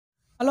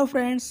Hello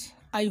friends,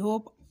 I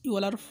hope you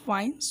all are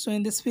fine. So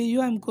in this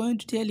video I'm going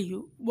to tell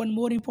you one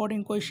more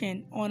important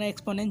question on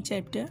exponent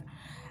chapter.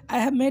 I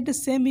have made the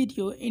same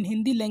video in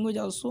Hindi language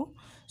also.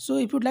 So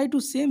if you'd like to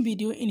same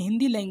video in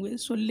Hindi language,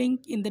 so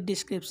link in the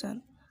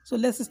description. So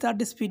let's start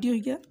this video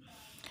here.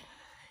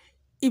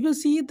 If you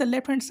see the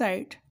left hand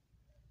side,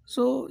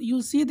 so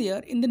you see there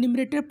in the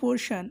numerator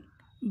portion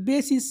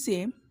base is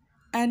same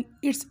and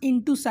its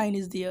into sign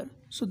is there.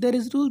 So there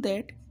is rule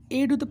that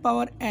a to the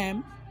power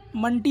m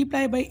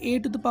multiply by a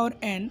to the power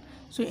n.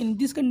 So in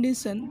this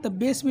condition the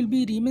base will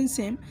be remain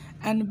same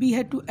and we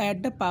had to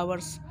add the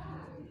powers.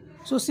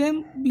 So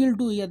same we'll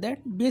do here, that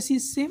base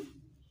is same,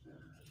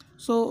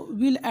 so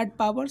we'll add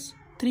powers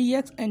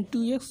 3x and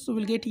 2x, so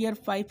we'll get here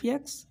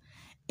 5x.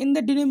 In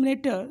the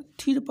denominator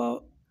 3 to the power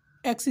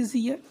x is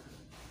here,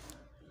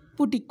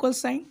 put equal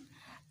sign,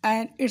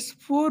 and it's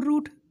 4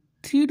 root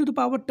 3 to the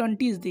power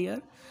 20 is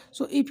there.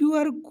 So if you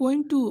are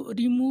going to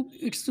remove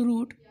its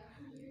root,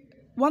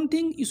 one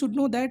thing you should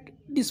know that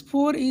this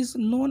 4 is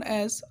known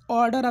as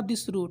order of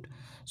this root.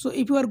 So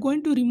if you are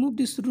going to remove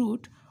this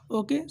root,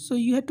 okay, so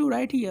you have to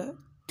write here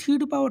 3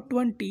 to the power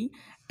 20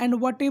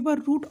 and whatever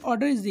root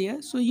order is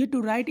there, so you have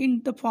to write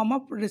in the form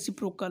of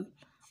reciprocal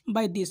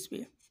by this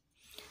way.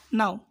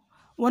 Now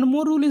one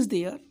more rule is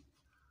there,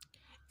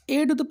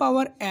 a to the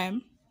power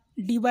m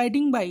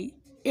dividing by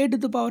a to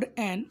the power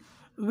n,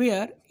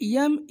 where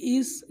m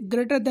is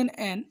greater than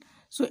n.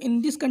 So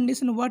in this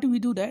condition what we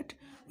do, that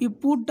we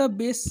put the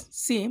base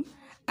same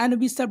and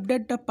we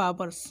subtract the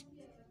powers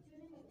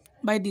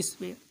by this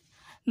way.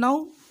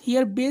 Now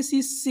here base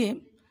is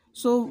same,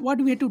 so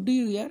what we have to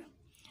do here,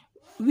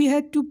 we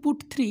had to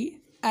put 3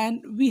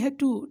 and we had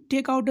to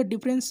take out the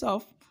difference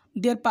of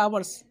their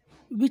powers,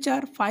 which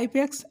are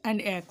 5x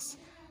and x.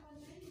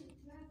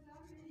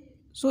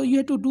 So you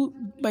have to do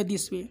by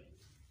this way.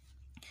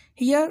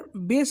 Here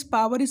base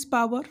power is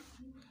power,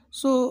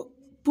 so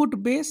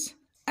put base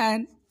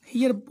and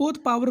here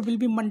both power will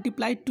be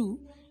multiplied to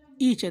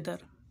each other.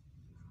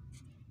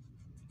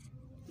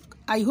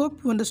 I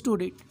hope you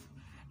understood it.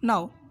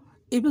 Now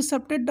if you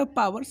subtract the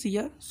powers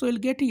here, so you'll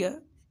get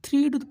here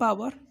 3 to the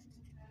power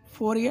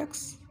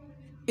 4x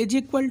is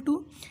equal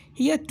to,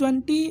 here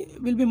 20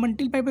 will be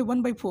multiplied by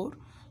 1 by 4,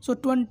 so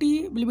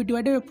 20 will be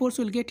divided by 4,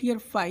 so you'll get here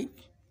 5.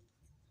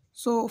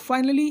 So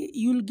finally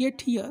you will get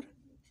here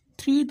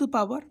 3 to the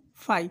power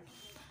 5.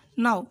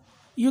 Now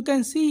you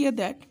can see here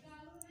that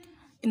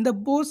in the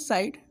both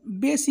side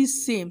base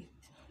is same,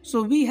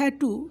 so we had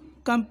to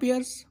compare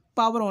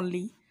power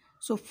only.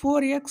 So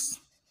 4x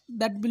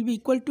that will be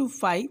equal to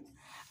 5,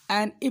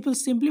 and if you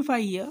simplify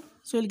here,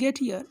 so you'll get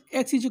here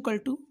x is equal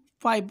to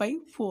 5 by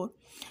 4.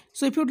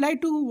 So if you'd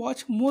like to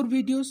watch more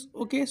videos,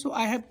 okay, so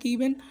I have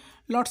given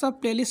lots of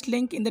playlist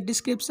link in the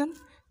description.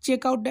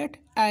 Check out that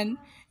and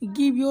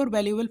give your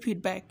valuable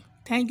feedback.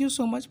 Thank you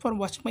so much for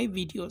watching my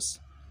videos.